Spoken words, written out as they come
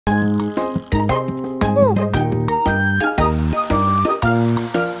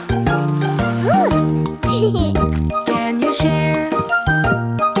Can you share?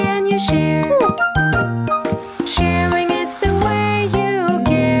 Can you share? Sharing is the way you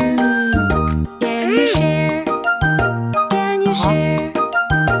care. Can you share? Can you share?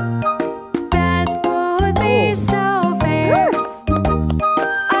 That would be so fair.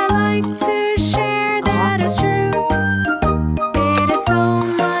 I like to share, that is true. It is so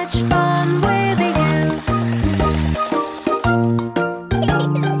much fun.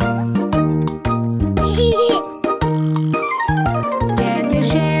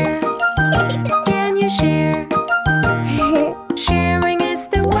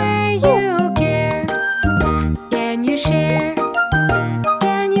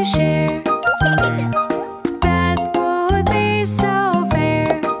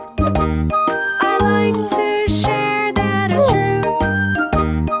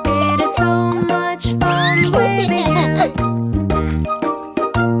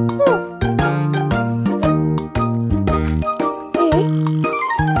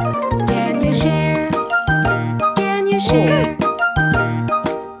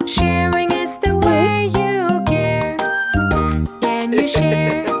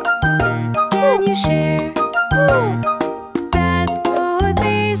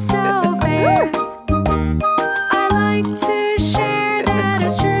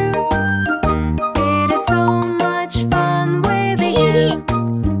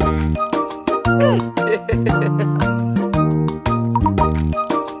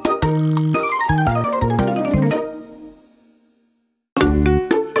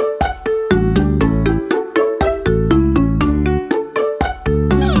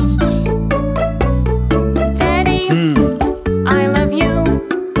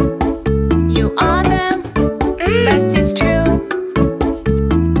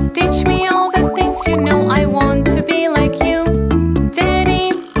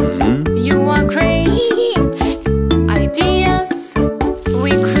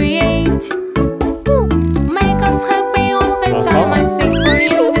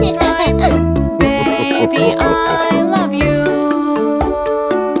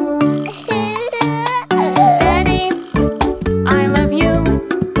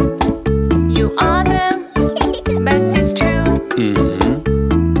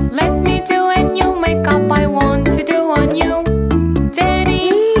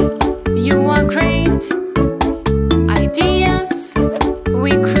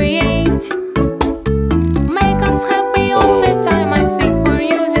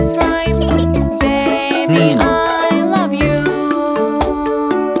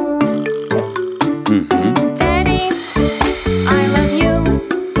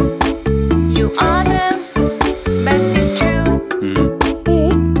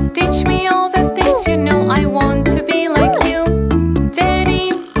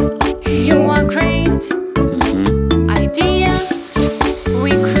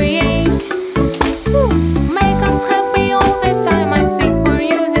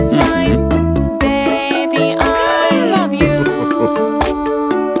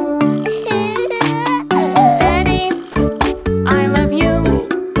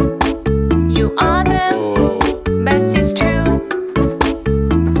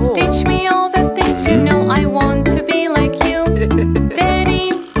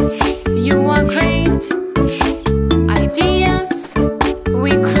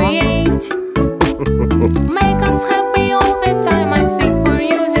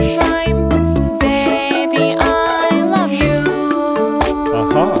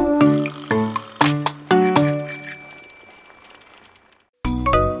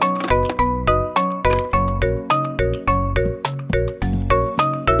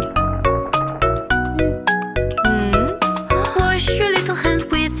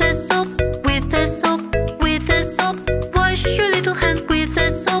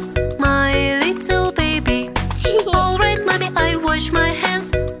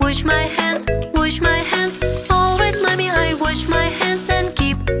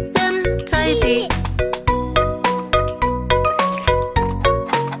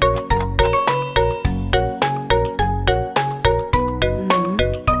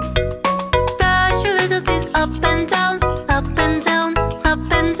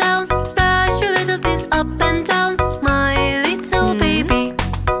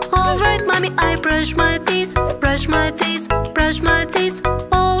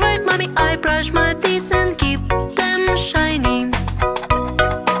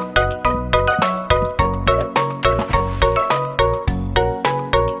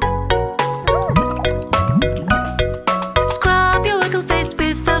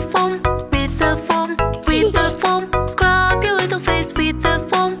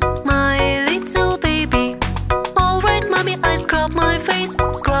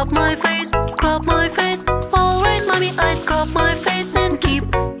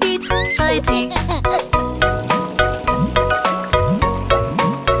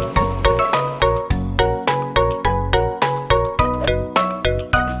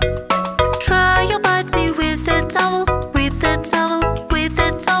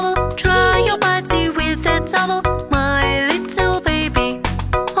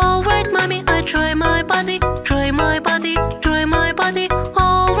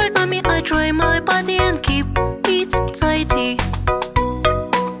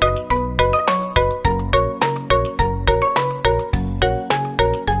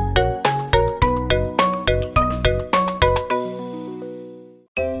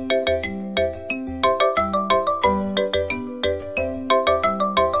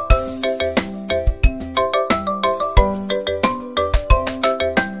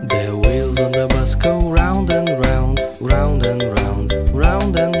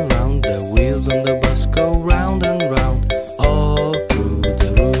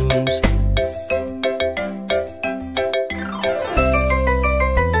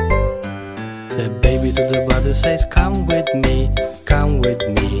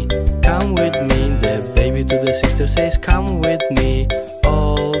 says, come with me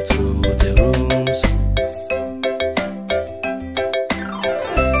all through the rooms.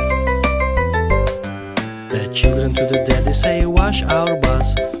 The children to the daddy say, wash our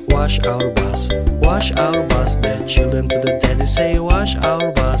bus, wash our bus, wash our bus. The children to the daddy say, wash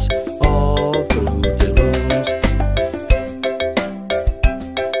our bus all through the rooms.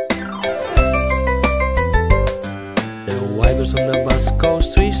 The wipers on the bus go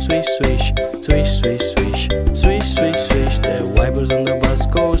swish, swish, swish, swish, swish, swish, swish, swish, swish. The wipers on the bus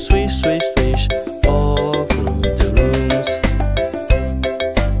go swish, swish, swish all through the rooms.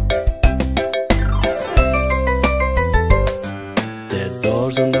 The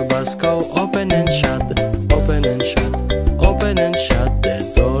doors on the bus go open and shut, open and shut, open and shut.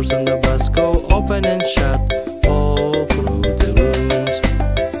 The doors on the bus go open and shut all through the rooms.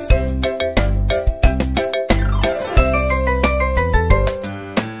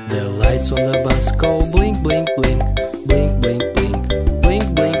 The lights on the bus go blink, blink, blink, blink, blink, blink,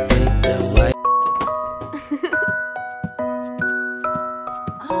 blink, blink, blink. The light.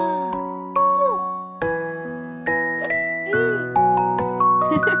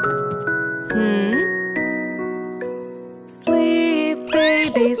 Sleep,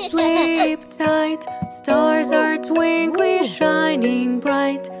 baby, sleep tight. Stars are twinkling, shining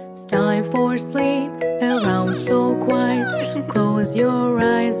bright. It's time for sleep, around so quiet. Close your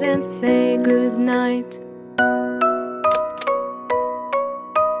eyes and say good night.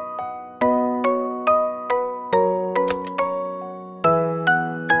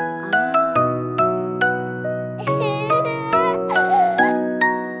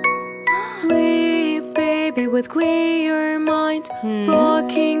 Sleep, baby, with clear mind.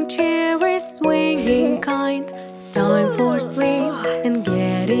 Rocking chair is swinging kind. It's time for sleep and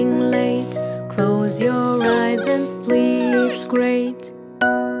getting late. Close your eyes and sleep great.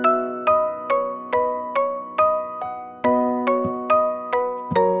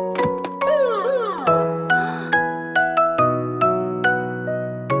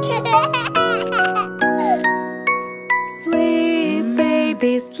 Sleep,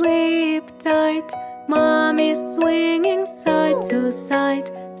 baby, sleep tight. Mommy's swinging side to side.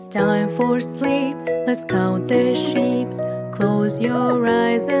 It's time for sleep. Let's count the sheeps. Close your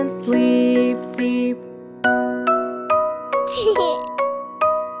eyes and sleep deep.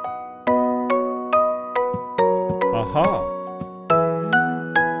 Aha!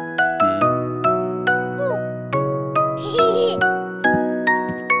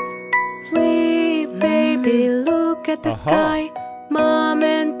 Sleep, baby, look at the sky. Mom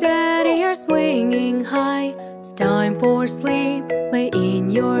and Daddy are swinging high. It's time for sleep. Lay in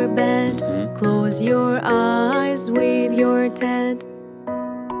your bed. Close your eyes with your Ted.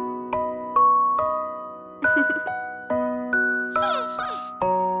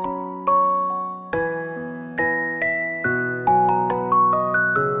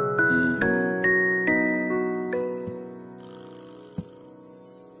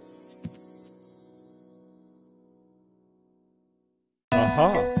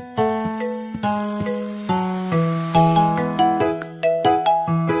 Aha!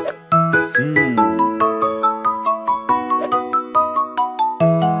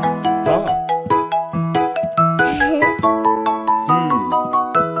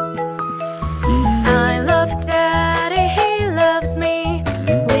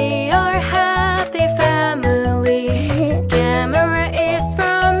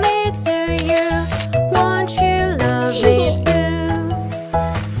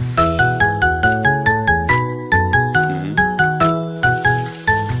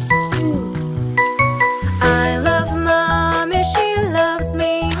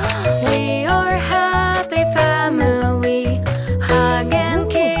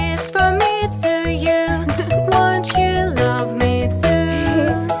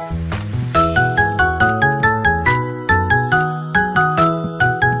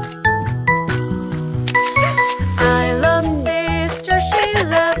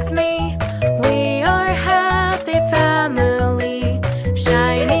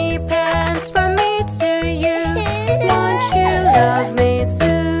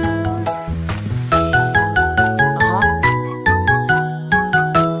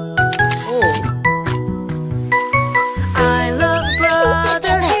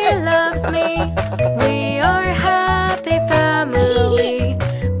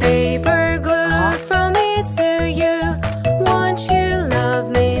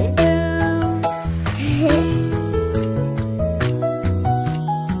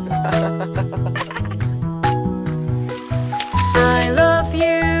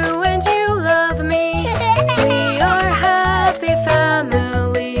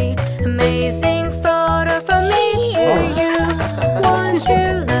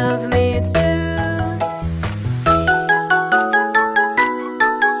 you love me too?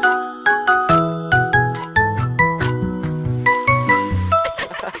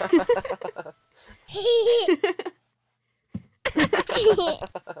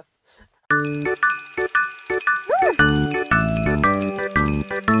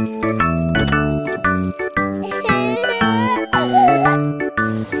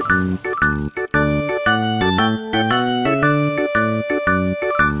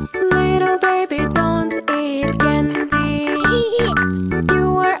 Little baby, don't eat candy. You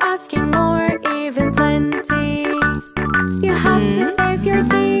are asking more, even plenty. You have to save your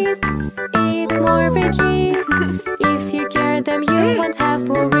teeth, eat more veggies. If you care them, you won't have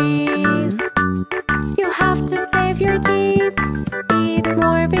worries. You have to save your teeth, eat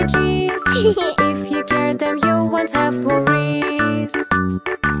more veggies. If you care them, you won't have worries.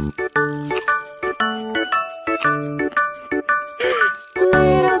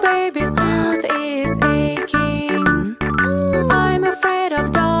 Little baby's tooth is aching. I'm afraid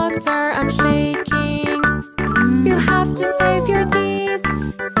of doctor, I'm shaking. You have to save your teeth,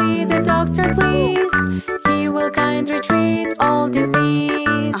 see the doctor please. He will kindly treat all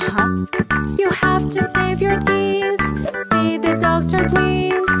disease. You have to save your teeth, see the doctor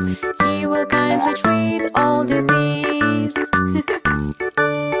please. He will kindly treat all disease.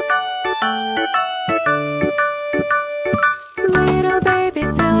 Little baby,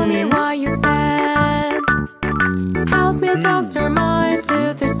 tell me why you sad. Help me, doctor, my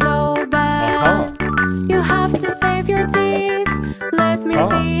tooth is so bad. You have to save your teeth, let me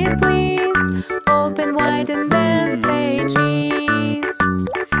see it please. Open wide and then say cheese.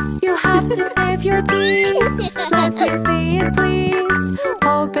 You have to save your teeth, let me see it please.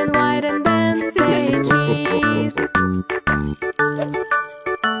 Open wide and then say cheese.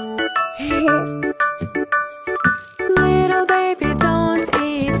 Little baby, don't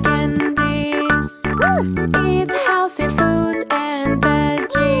eat candies. Eat healthy food and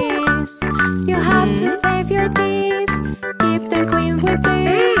veggies. You have to save your teeth, keep them clean with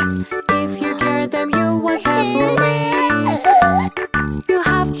this. If you care them, you won't have worries. You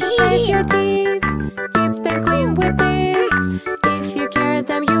have to save your teeth, keep them clean with this. If you care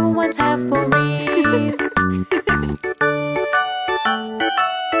them, you won't have worries.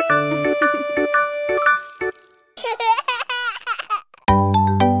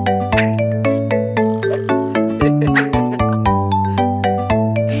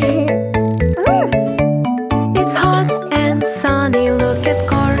 It's hot and sunny, look at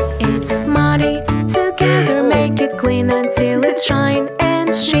car, it's muddy. Together make it clean until it shine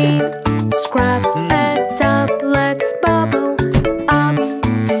and sheen. Scrub it up, let's bubble up.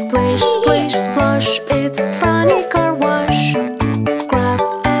 Splish, splish, splosh, it's funny car wash. Scrub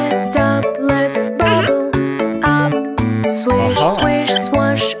it up, let's bubble up. Swish, swish,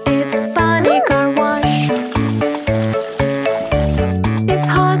 swash, it's funny car wash. It's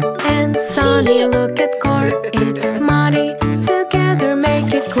hot and sunny, look at car, it's muddy. Together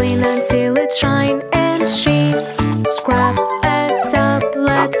make it clean until it shine and sheen. Scrub it up,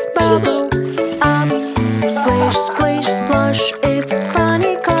 let's bubble up. Splish, splish, splosh, it's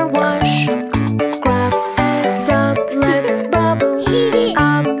funny car wash. Scrub it up, let's bubble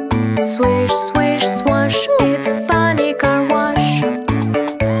up. Swish, swish, swash, it's funny car wash.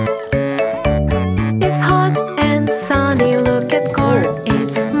 It's hot and sunny, look at car,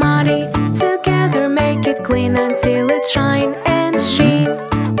 it's muddy. Together make it clean until it shine and sheen.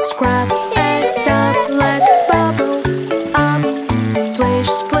 Scrub it up, let's bubble up. Splish,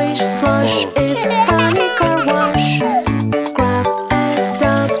 splish, splosh, it's funny car wash. Scrub it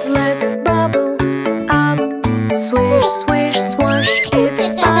up, let's bubble up. Swish, swish, swash, it's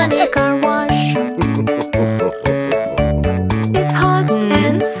funny car wash. It's hot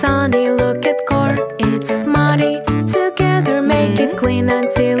and sunny, look at car, it's muddy. Together make it clean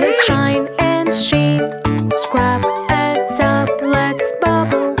until it shine and sheen. Scrub it up, let's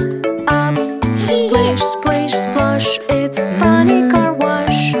bubble up. Splish, splish, splosh, it's funny car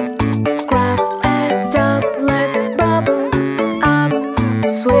wash. Scrub it up, let's bubble up.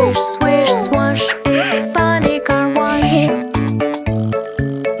 Swish, swish, swash, it's funny car wash.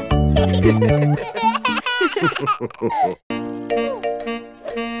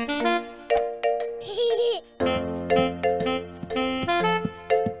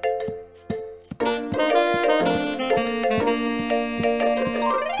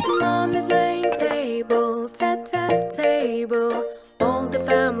 Mom is laying table, tat-tat table. All the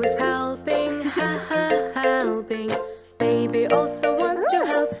family's helping, ha-ha, helping. Baby also wants to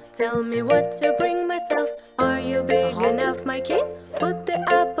help. Tell me what to bring myself. Are you big enough, my kid? Put the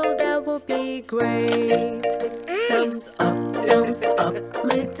apple, that will be great. Thumbs up, up.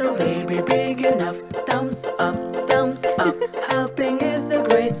 Little baby, big enough. Thumbs up, thumbs up. Helping is the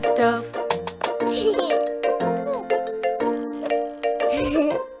great stuff.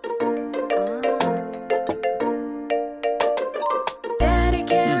 Daddy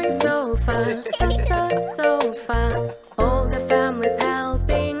carrying sofa, sofa. All the family's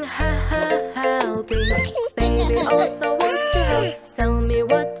helping, helping. Baby also wants to help. Tell me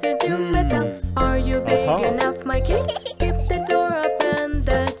what to do myself. Are you big enough, my kid? Keep the door open,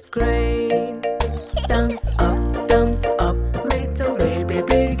 that's great. Thumbs up, little baby,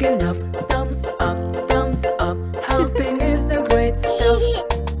 big enough. Thumbs up, helping is the great stuff.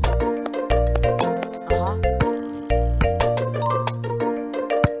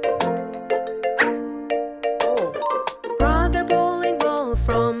 Brother bowling ball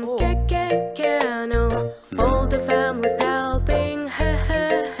from Kano. All the family's helping,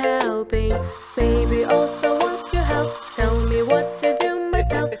 helping. Baby also wants to help. Tell me what to do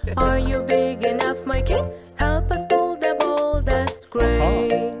myself. Are you big enough, my kid? Help us pull the ball, that's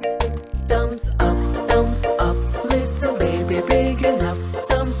great. Thumbs up, little baby, big enough.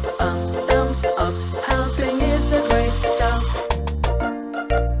 Thumbs up, helping is the great stuff.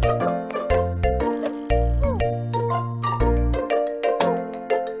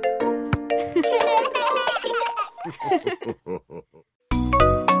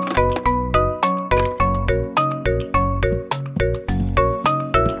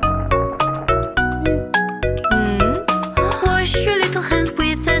 Wash your little hand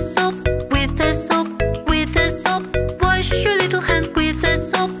with the soap, with the soap, with the soap. Wash your little hand with the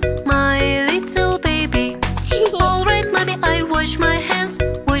soap, my little baby. Alright, mommy, I wash my hands,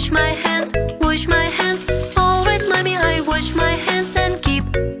 wash my hands, wash my hands. Alright, mommy, I wash my hands and keep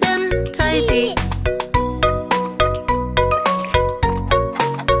them tidy.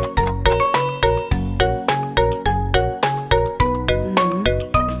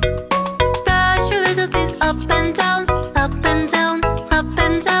 Brush your little teeth up and down, up and down, up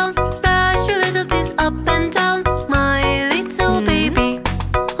and down. Brush your little teeth up and down, my little baby.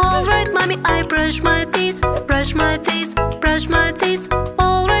 Alright, mommy, I brush my teeth, brush my teeth, brush my teeth.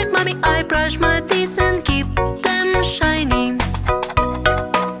 Alright, mommy, I brush my teeth and keep them shining.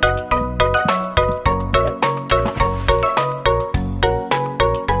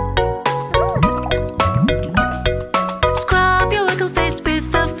 Scrub your little face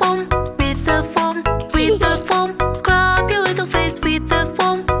with the foam, with the foam, with the foam. Scrub your little face with the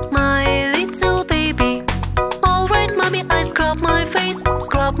foam, my little baby. Alright, mommy, I scrub my face,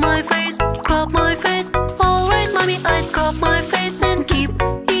 scrub my face, scrub my face. Alright, mommy, I scrub my face and keep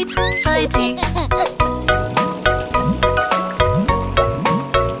it tidy.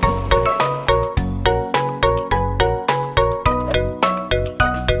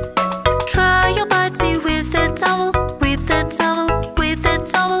 Dry your body with a towel, with a towel, with a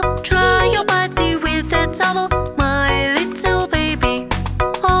towel. Dry your body with a towel, my little baby.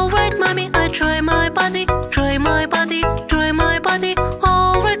 Alright, mommy, I dry my body, dry my body, dry my body.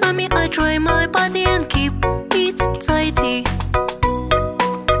 Alright, mommy, I dry my body and keep it tidy.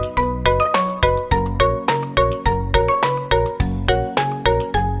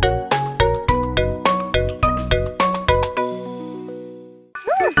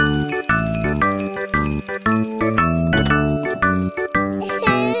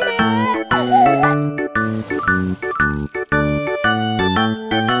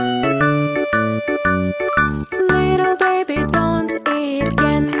 Little baby, don't eat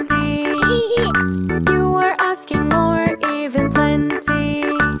candy. You are asking more, even plenty.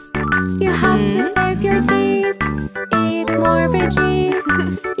 You have to save your teeth, eat more veggies.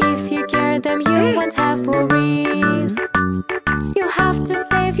 If you care them, you won't have worries. You have to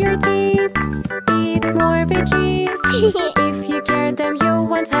save your teeth, eat more veggies. If you care them, you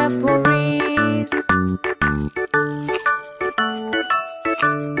won't have worries.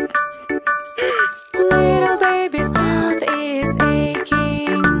 Little baby's tooth is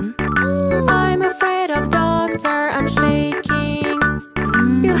aching. I'm afraid of doctor, I'm shaking.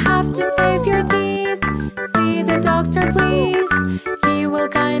 You have to save your teeth. See the doctor, please. He will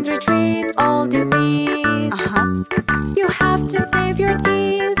kindly treat all disease. You have to save your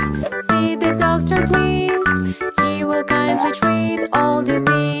teeth. See the doctor, please. He will kindly treat all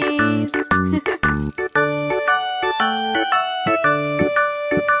disease.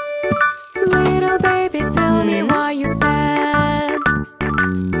 Little baby, tell me why you sad.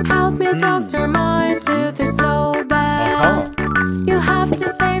 Help me, doctor, my tooth is so bad. You have to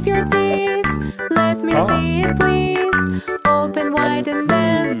save your teeth. Let me see it, please. Open wide and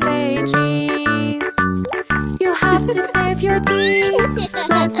then say cheese. You have to save your teeth.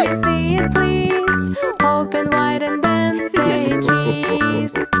 Let me see it, please. Open wide and then say cheese.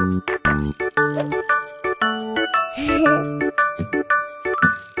 candies.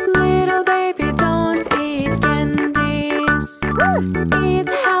 Little baby, don't eat candies. Eat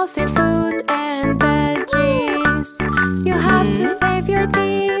healthy food and veggies. You have to save your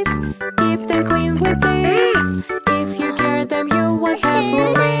teeth. Keep them clean with